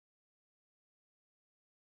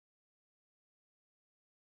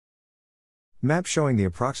Map showing the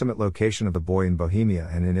approximate location of the Boii in Bohemia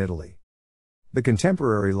and in Italy. The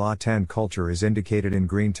contemporary La Tène culture is indicated in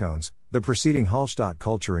green tones, the preceding Hallstatt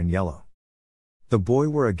culture in yellow. The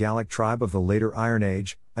Boii were a Gallic tribe of the later Iron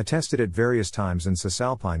Age, attested at various times in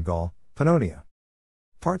Cisalpine Gaul, Pannonia.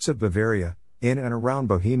 Parts of Bavaria, in and around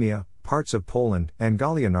Bohemia, parts of Poland, and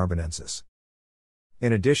Gallia Narbonensis.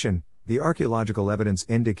 In addition, the archaeological evidence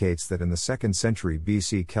indicates that in the 2nd century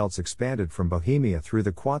BC Celts expanded from Bohemia through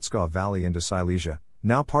the Kłodzko Valley into Silesia,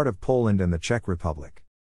 now part of Poland and the Czech Republic.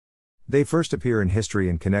 They first appear in history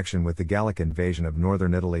in connection with the Gallic invasion of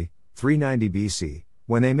northern Italy, 390 BC,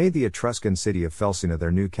 when they made the Etruscan city of Felsina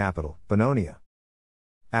their new capital, Pannonia.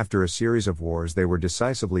 After a series of wars they were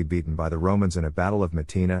decisively beaten by the Romans in a battle of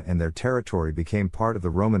Messina and their territory became part of the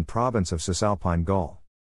Roman province of Cisalpine Gaul.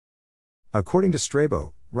 According to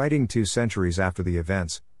Strabo, writing 2 centuries after the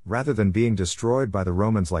events, rather than being destroyed by the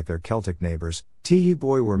Romans like their Celtic neighbors,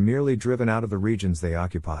 Boii were merely driven out of the regions they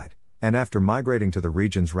occupied, and after migrating to the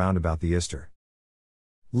regions round about the Ister,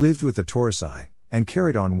 lived with the Taurasi, and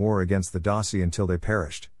carried on war against the Daci until they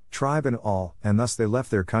perished, tribe and all, and thus they left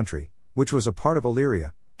their country, which was a part of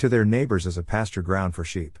Illyria, to their neighbors as a pasture ground for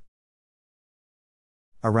sheep.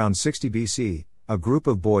 Around 60 BC, a group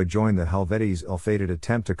of Boii joined the Helvetes' ill-fated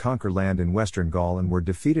attempt to conquer land in western Gaul and were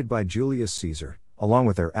defeated by Julius Caesar, along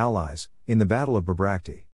with their allies, in the Battle of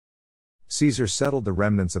Bibracte. Caesar settled the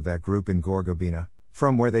remnants of that group in Gorgobina,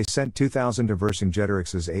 from where they sent 2,000 to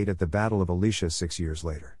Vercingetorix's aid at the Battle of Alesia 6 years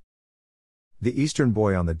later. The eastern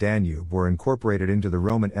Boii on the Danube were incorporated into the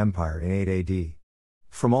Roman Empire in 8 AD.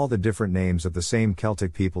 From all the different names of the same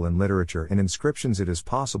Celtic people in literature and inscriptions it is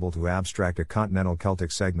possible to abstract a continental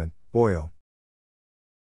Celtic segment, Boio.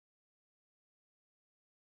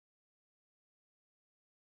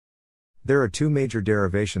 There are 2 major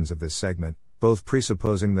derivations of this segment, both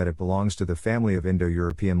presupposing that it belongs to the family of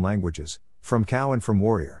Indo-European languages, from cow and from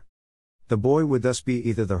warrior. The Boii would thus be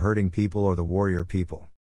either the herding people or the warrior people.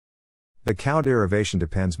 The cow derivation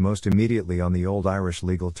depends most immediately on the Old Irish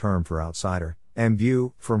legal term for outsider,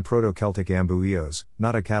 ambu, from Proto-Celtic ambuios,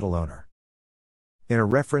 not a cattle owner. In a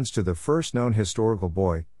reference to the first known historical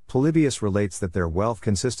Boii, Polybius relates that their wealth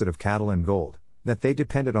consisted of cattle and gold, that they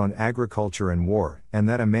depended on agriculture and war, and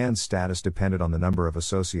that a man's status depended on the number of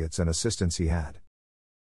associates and assistants he had.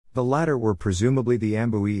 The latter were presumably the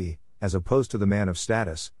ambuii, as opposed to the man of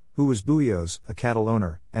status, who was buios, a cattle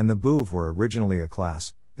owner, and the bouv were originally a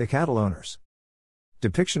class, the cattle owners.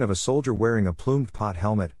 Depiction of a soldier wearing a plumed pot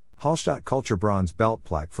helmet, Hallstatt culture bronze belt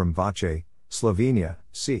plaque from Vace, Slovenia,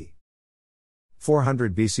 c.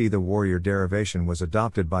 400 BC. The warrior derivation was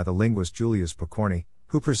adopted by the linguist Julius Pokorny,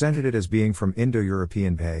 who presented it as being from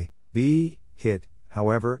Indo-European hit,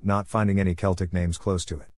 however, not finding any Celtic names close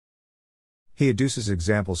to it. He adduces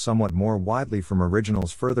examples somewhat more widely from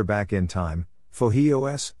originals further back in time,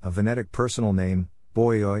 Phohios, a Venetic personal name,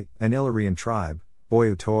 Boioi, an Illyrian tribe,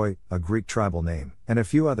 Boiotoi, a Greek tribal name, and a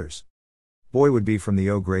few others. Boii would be from the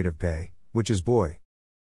O grade of Pe, which is boy.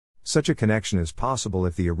 Such a connection is possible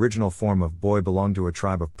if the original form of Boii belonged to a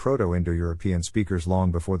tribe of Proto-Indo-European speakers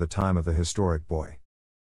long before the time of the historic Boii.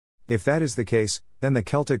 If that is the case, then the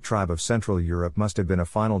Celtic tribe of Central Europe must have been a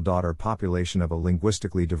final daughter population of a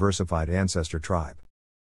linguistically diversified ancestor tribe.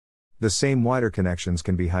 The same wider connections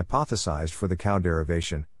can be hypothesized for the cow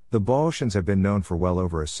derivation. The Boeotians have been known for well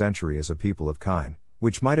over a century as a people of kine,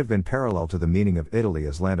 which might have been parallel to the meaning of Italy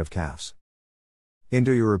as land of calves.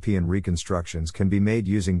 Indo-European reconstructions can be made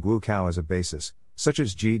using Gu cow as a basis, such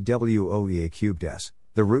as GWOEA3s.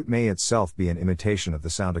 The root may itself be an imitation of the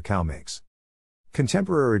sound a cow makes.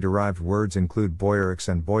 Contemporary derived words include Boiorix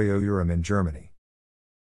and Boiourum in Germany.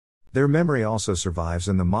 Their memory also survives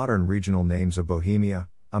in the modern regional names of Bohemia,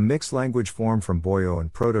 a mixed language form from Boio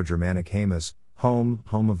and Proto-Germanic Hamas, home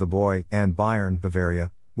of the boy, and Bayern,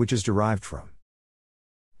 Bavaria, which is derived from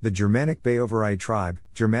the Germanic Baovarii tribe,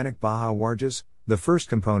 Germanic Baha-Warges. The first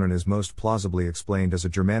component is most plausibly explained as a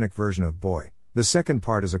Germanic version of Boii, the second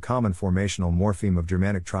part is a common formational morpheme of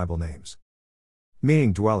Germanic tribal names.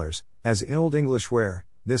 Meaning dwellers, as in Old English where,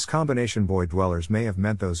 this combination Boii dwellers may have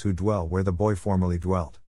meant those who dwell where the Boii formerly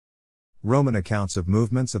dwelt. Roman accounts of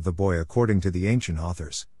movements of the Boii according to the ancient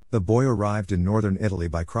authors, the Boii arrived in northern Italy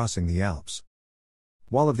by crossing the Alps.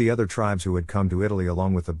 While of the other tribes who had come to Italy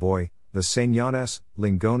along with the Boii, the Seignones,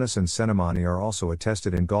 Lingones and Cenomani are also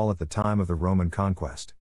attested in Gaul at the time of the Roman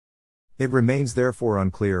conquest. It remains therefore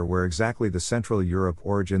unclear where exactly the Central Europe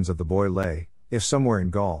origins of the Boii lay, if somewhere in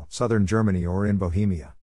Gaul, southern Germany or in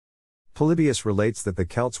Bohemia. Polybius relates that the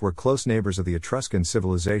Celts were close neighbors of the Etruscan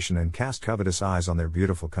civilization and cast covetous eyes on their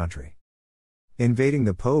beautiful country. Invading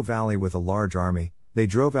the Po Valley with a large army, they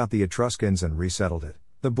drove out the Etruscans and resettled it,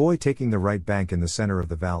 the Boii taking the right bank in the center of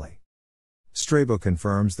the valley. Strabo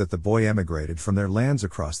confirms that the Boii emigrated from their lands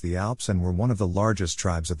across the Alps and were one of the largest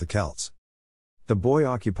tribes of the Celts. The Boii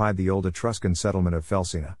occupied the old Etruscan settlement of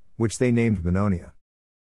Felsina, which they named Pannonia.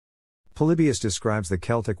 Polybius describes the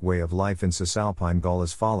Celtic way of life in Cisalpine Gaul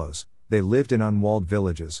as follows: they lived in unwalled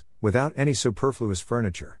villages, without any superfluous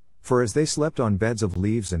furniture, for as they slept on beds of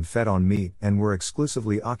leaves and fed on meat and were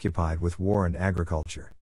exclusively occupied with war and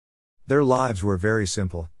agriculture. Their lives were very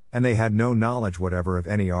simple, and they had no knowledge whatever of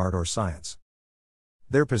any art or science.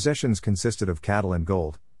 Their possessions consisted of cattle and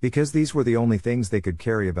gold, because these were the only things they could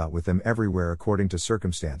carry about with them everywhere according to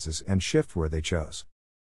circumstances and shift where they chose.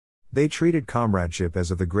 They treated comradeship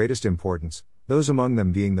as of the greatest importance, those among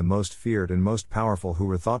them being the most feared and most powerful who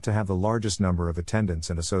were thought to have the largest number of attendants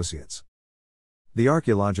and associates. The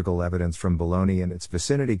archaeological evidence from Bologna and its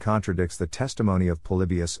vicinity contradicts the testimony of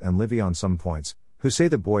Polybius and Livy on some points, who say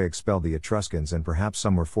the Boii expelled the Etruscans and perhaps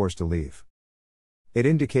some were forced to leave. It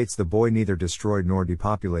indicates the Boii neither destroyed nor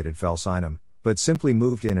depopulated Felsinum, but simply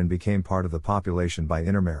moved in and became part of the population by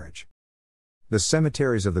intermarriage. The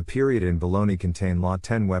cemeteries of the period in Bologna contain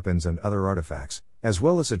Latin weapons and other artifacts, as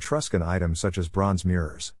well as Etruscan items such as bronze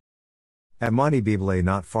mirrors. At Monte Bibile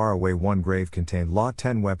not far away one grave contained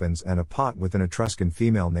Latin weapons and a pot with an Etruscan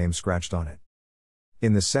female name scratched on it.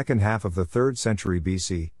 In the second half of the 3rd century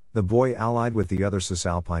BC, the Boii allied with the other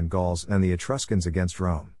Cisalpine Gauls and the Etruscans against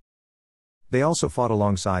Rome. They also fought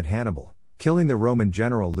alongside Hannibal, killing the Roman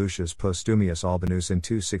general Lucius Postumius Albinus in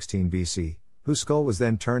 216 BC, whose skull was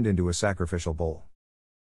then turned into a sacrificial bowl.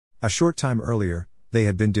 A short time earlier, they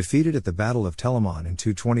had been defeated at the Battle of Telamon in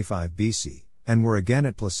 225 BC, and were again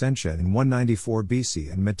at Placentia in 194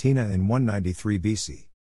 BC and Messina in 193 BC.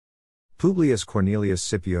 Publius Cornelius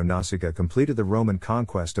Scipio Nasica completed the Roman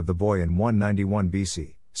conquest of the Boii in 191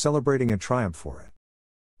 BC, celebrating a triumph for it.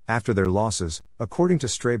 After their losses, according to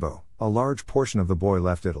Strabo, a large portion of the Boii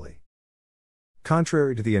left Italy.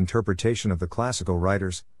 Contrary to the interpretation of the classical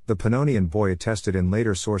writers, the Pannonian Boii attested in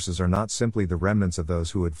later sources are not simply the remnants of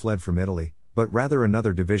those who had fled from Italy, but rather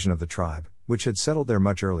another division of the tribe, which had settled there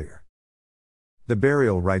much earlier. The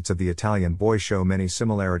burial rites of the Italian Boii show many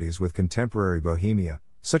similarities with contemporary Bohemia,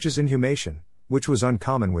 such as inhumation, which was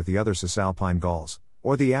uncommon with the other Cisalpine Gauls,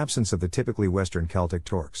 or the absence of the typically Western Celtic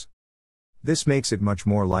torques. This makes it much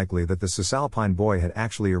more likely that the Cisalpine Boii had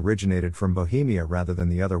actually originated from Bohemia rather than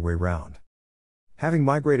the other way round. Having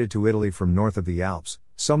migrated to Italy from north of the Alps,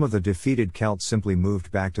 some of the defeated Celts simply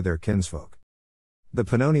moved back to their kinsfolk. The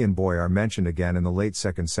Pannonian Boii are mentioned again in the late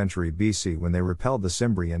 2nd century BC when they repelled the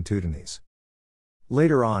Cimbri and Teutones.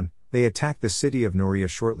 Later on, they attacked the city of Noria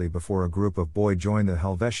shortly before a group of Boii joined the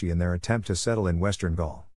Helvetii in their attempt to settle in western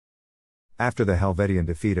Gaul. After the Helvetian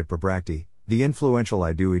defeat at Probracti, the influential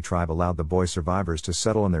Aedui tribe allowed the Boii survivors to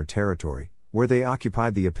settle in their territory, where they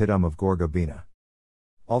occupied the oppidum of Gorgobina.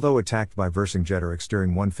 Although attacked by Vercingetorix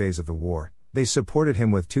during one phase of the war, they supported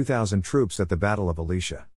him with 2,000 troops at the Battle of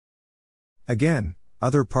Alesia. Again,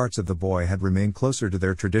 other parts of the Boii had remained closer to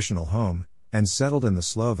their traditional home, and settled in the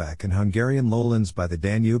Slovak and Hungarian lowlands by the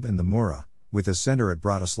Danube and the Mura, with a center at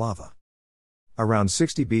Bratislava. Around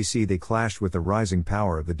 60 BC they clashed with the rising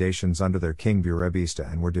power of the Dacians under their king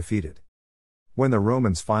Burebista and were defeated. When the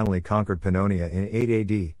Romans finally conquered Pannonia in 8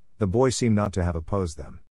 AD, the Boii seem not to have opposed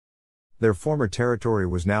them. Their former territory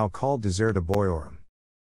was now called Deserta Boiorum.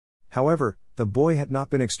 However, the Boii had not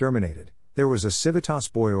been exterminated. There was a Civitas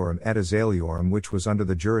Boiorum et Azaliorum which was under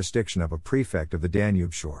the jurisdiction of a prefect of the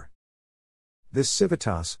Danube shore. This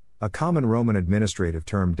civitas, a common Roman administrative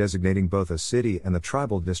term designating both a city and the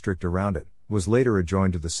tribal district around it, was later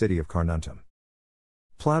adjoined to the city of Carnuntum.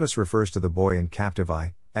 Plautus refers to the Boii in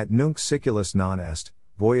Captivi, at nunc Siculus non est,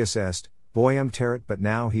 Boius est, Boium terret, but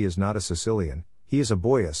now he is not a Sicilian, he is a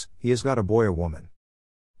Boius, he has got a Boia woman.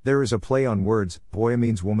 There is a play on words, Boia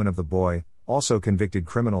means woman of the Boii, also convicted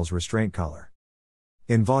criminals restraint collar.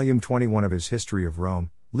 In volume 21 of his History of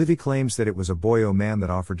Rome, Livy claims that it was a Boio man that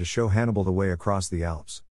offered to show Hannibal the way across the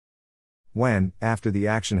Alps. When, after the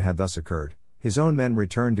action had thus occurred, his own men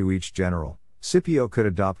returned to each general, Scipio could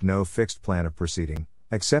adopt no fixed plan of proceeding,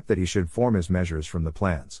 except that he should form his measures from the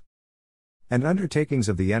plans and undertakings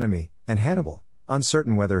of the enemy, and Hannibal,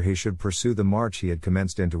 uncertain whether he should pursue the march he had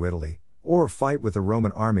commenced into Italy, or fight with the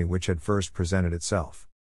Roman army which had first presented itself.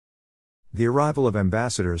 The arrival of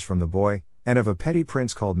ambassadors from the Boii, and of a petty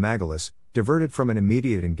prince called Magallus, diverted from an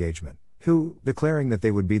immediate engagement, who, declaring that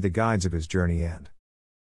they would be the guides of his journey and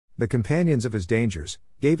the companions of his dangers,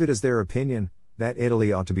 gave it as their opinion, that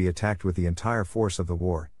Italy ought to be attacked with the entire force of the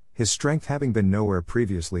war, his strength having been nowhere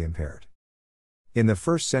previously impaired. In the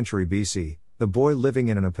 1st century BC, the Boii living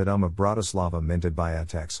in an oppidum of Bratislava minted by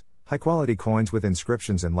Atex, High-quality coins with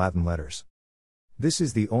inscriptions in Latin letters. This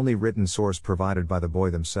is the only written source provided by the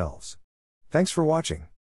Boii themselves. Thanks for watching.